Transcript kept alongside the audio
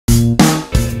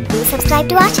subscribe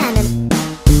to our channel.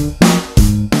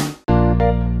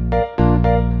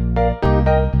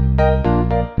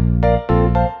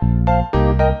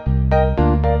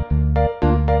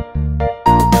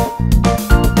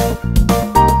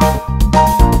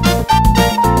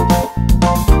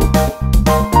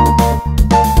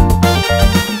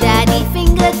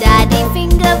 Daddy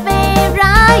finger, where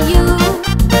are you?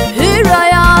 Here I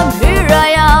am,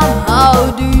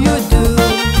 how do you do?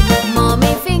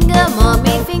 Mommy finger,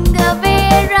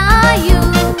 where are you?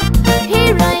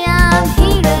 Here I am,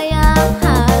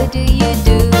 how do you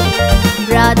do?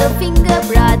 Brother finger,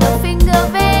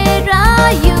 where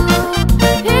are you?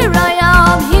 Here I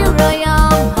am,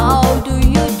 how do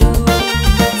you do?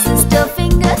 Sister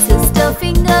finger,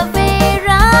 where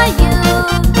are you?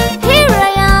 Here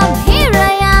I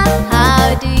am, how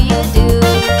do you do?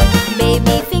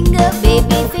 Baby finger,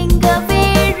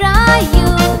 where are you?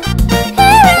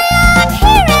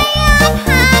 Here I am,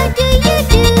 how do you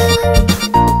do?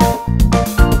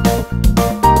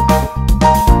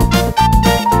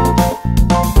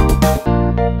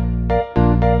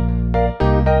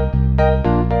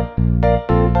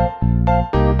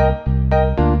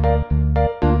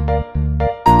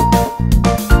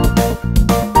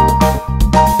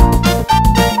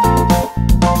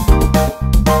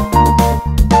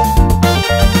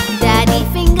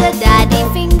 Daddy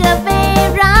finger,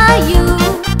 where are you?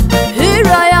 Here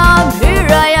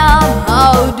I am,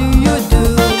 how do you do?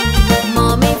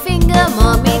 Mommy finger,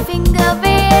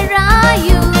 where are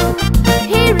you?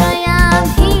 Here I am,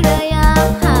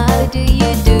 how do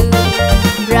you do?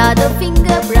 Brother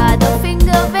finger,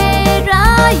 where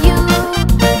are you?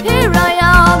 Here I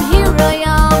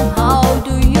am, how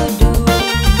do you do?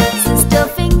 Sister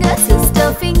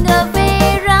finger,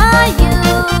 where are you?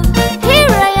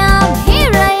 Here I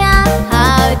am,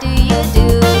 how do you do?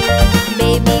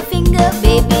 Baby finger,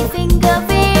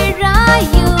 where are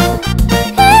you?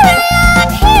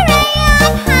 Here I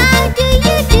am, how do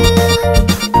you do?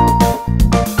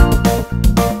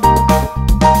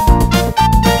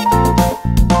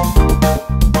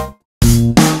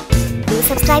 Do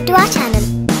subscribe to our channel.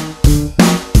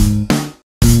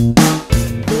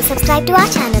 Do subscribe to our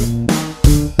channel.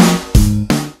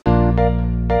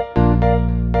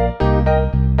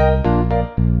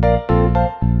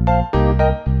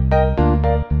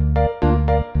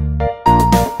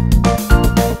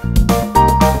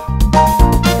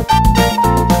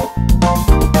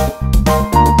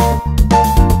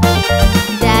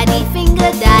 Daddy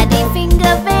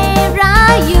finger, where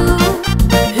are you?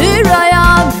 Here I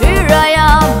am,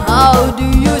 how do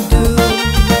you do?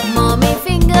 Mommy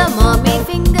finger,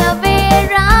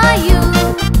 where are you?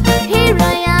 Here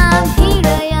I am,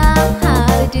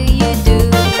 how do you do?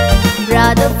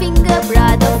 Brother finger,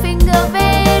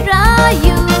 where are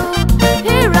you?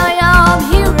 Here I am,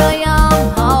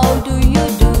 how do you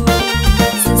do?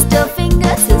 Sister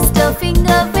finger,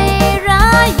 where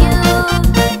are you?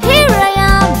 Here I am, how do you do? Baby finger, where are you? Here I am, how do you do? Daddy finger, where are you? Here I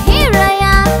am, how do you do? Mommy finger, where are you? Here I am, how do you do? Baby finger, where are you? Here I am, how do you do? Sister finger, where are you? Here I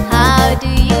am, how do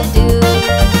you do?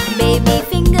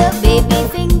 Brother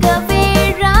finger, where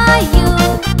are you?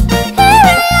 Here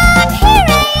I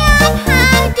am,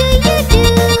 how do you do?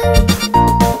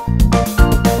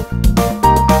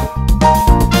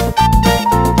 Daddy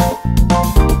finger, where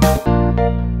are you?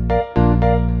 Here I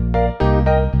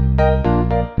am, how do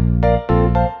you do?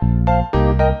 Mommy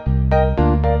finger,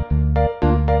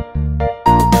 where are you?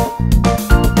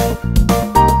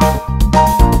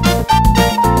 Here I am,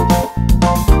 how do you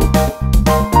do? Sister finger, where are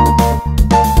you?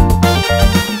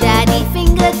 Here I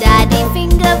am, how do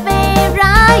you do? Baby finger, where are you? Here I am, how do you do? Daddy finger, where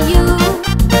are you?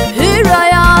 Here I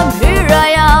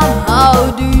am,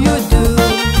 how do you do?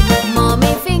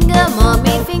 Mommy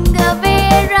finger,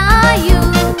 where are you?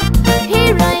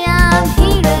 Here I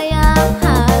am,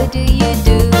 how do you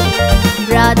do?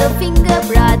 Brother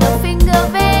finger,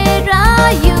 where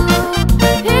are you?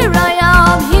 Here I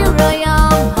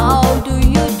am, how do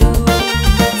you do?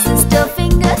 Sister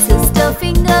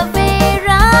finger, where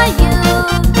are you?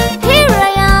 Here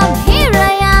I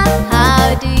am, how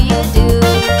do you do?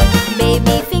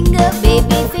 Baby finger,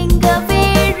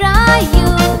 where are you?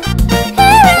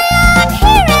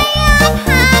 Here I am,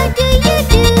 how do you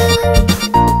do?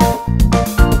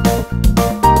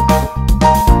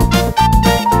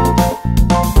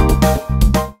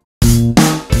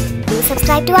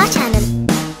 subscribe to our channel.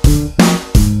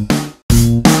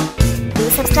 Do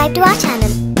subscribe to our channel.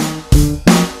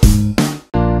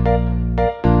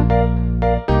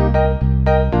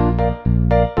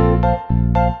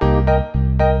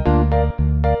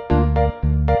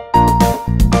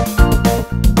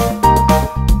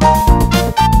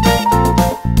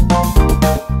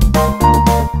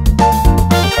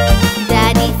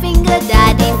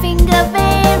 Daddy finger,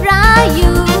 where are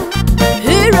you?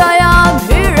 Here I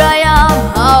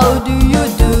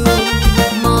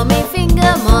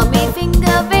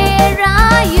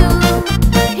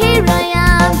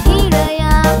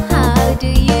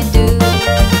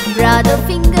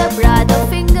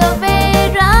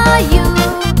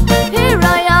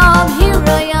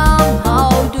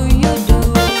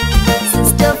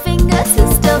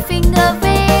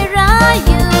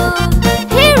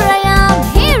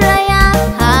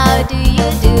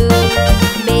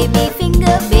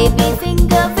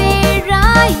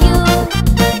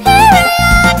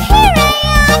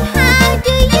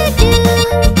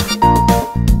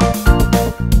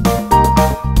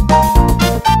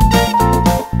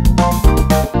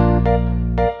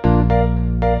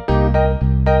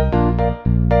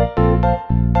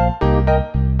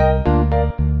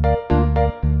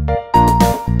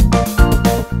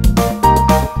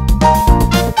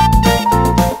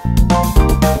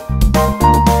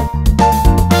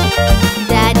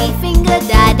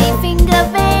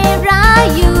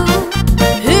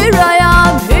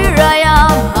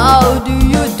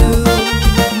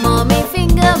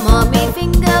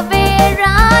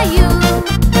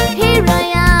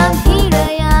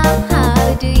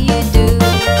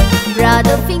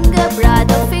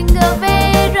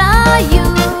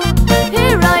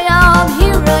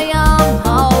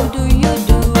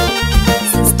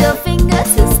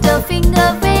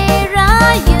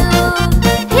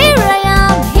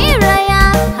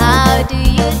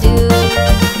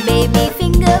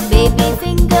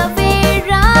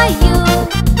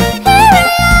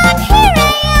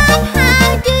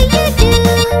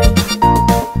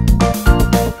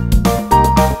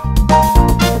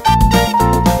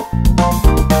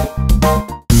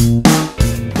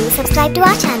subscribe to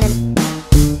our channel.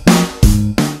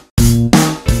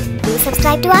 Do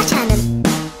subscribe to our channel.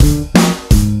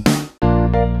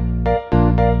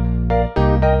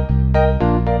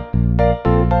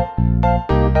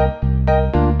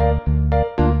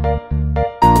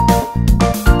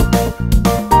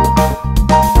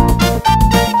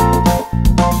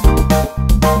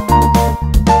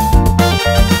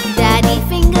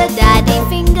 Daddy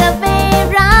finger,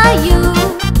 where are you?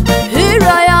 Here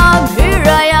I am,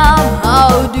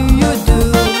 how do you do?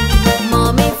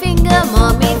 Mommy finger,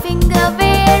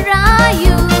 where are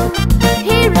you?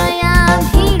 Here I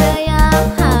am,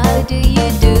 how do you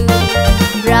do?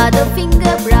 Brother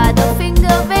finger,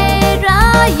 where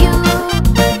are you?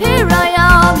 Here I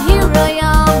am,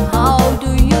 how do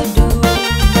you do?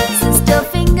 Sister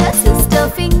finger,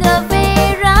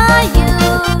 where are you?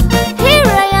 Here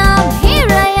I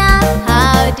am,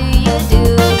 how do you do?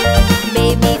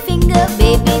 Baby finger,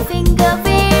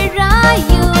 where are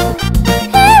you?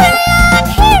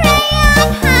 Here I am,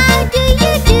 how do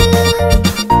you do?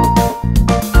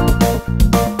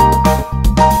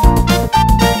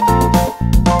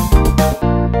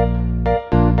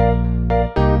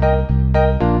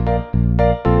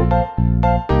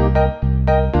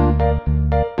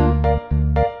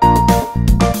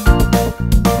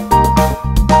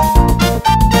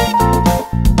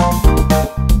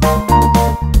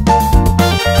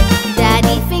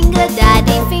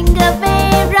 Daddy finger,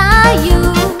 where are you?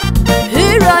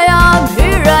 Here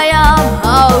I am,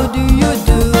 how do you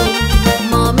do?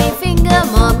 Mommy finger,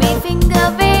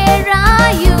 where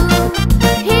are you?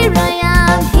 Here I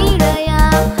am,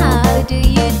 how do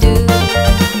you do?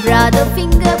 Brother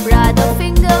finger,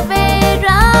 where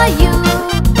are you?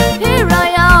 Here I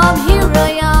am,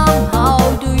 how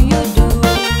do you do?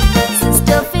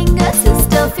 Sister finger,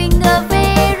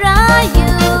 where are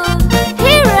you?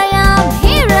 Here I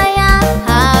am,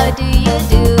 how do you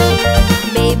do?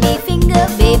 Baby finger,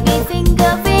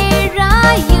 where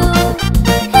are you?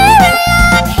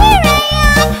 Here I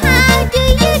am, how do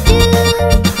you do?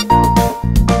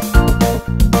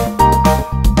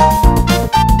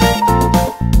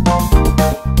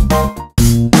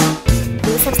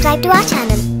 Do subscribe to our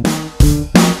channel.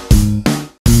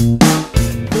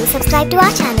 Do subscribe to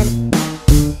our channel.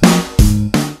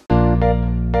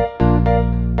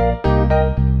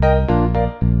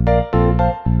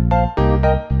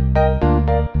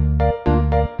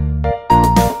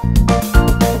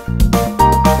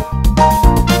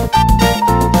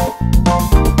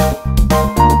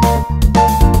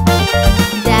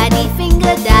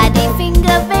 Daddy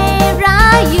finger, where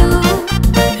are you?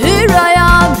 Here I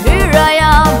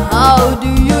am, how do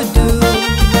you do?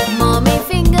 Mommy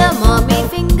finger,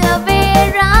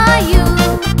 where are you?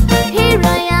 Here I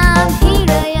am,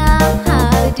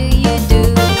 how do you do?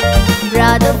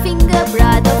 Brother finger,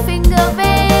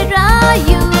 where are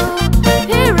you?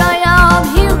 Here I am,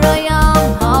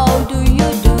 how do you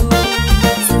do?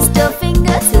 Sister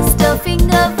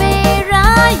finger, where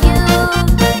are you?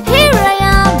 Here I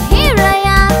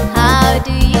am, how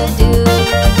do you do?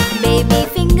 Baby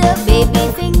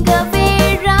finger,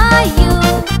 where are you?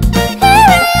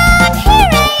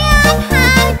 Here I am,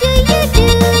 how do you do?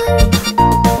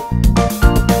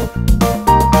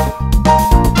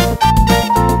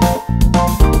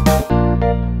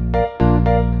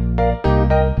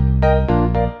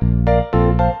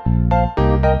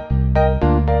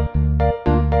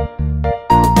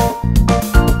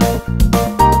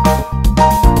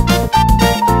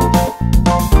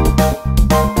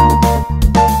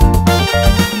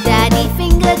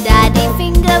 Daddy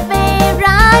finger, where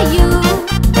are you?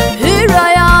 Here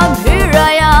I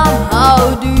am, how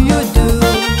do you do?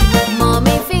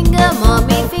 Mommy finger,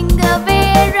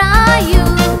 where are you?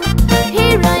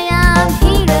 Here I am,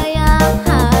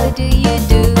 how do you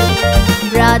do?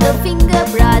 Brother finger,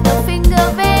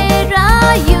 where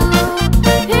are you?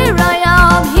 Here I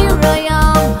am,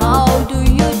 how do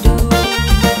you do?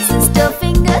 Sister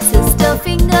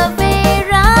finger, where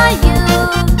are you?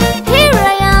 Here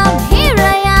I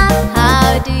am, how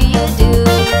do you do?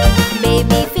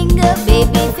 Baby finger,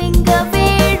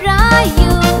 where are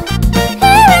you?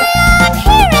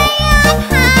 Here I am,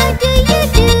 how do you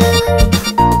do?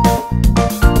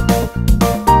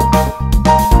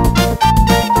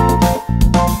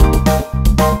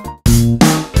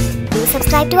 Do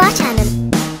subscribe to our channel.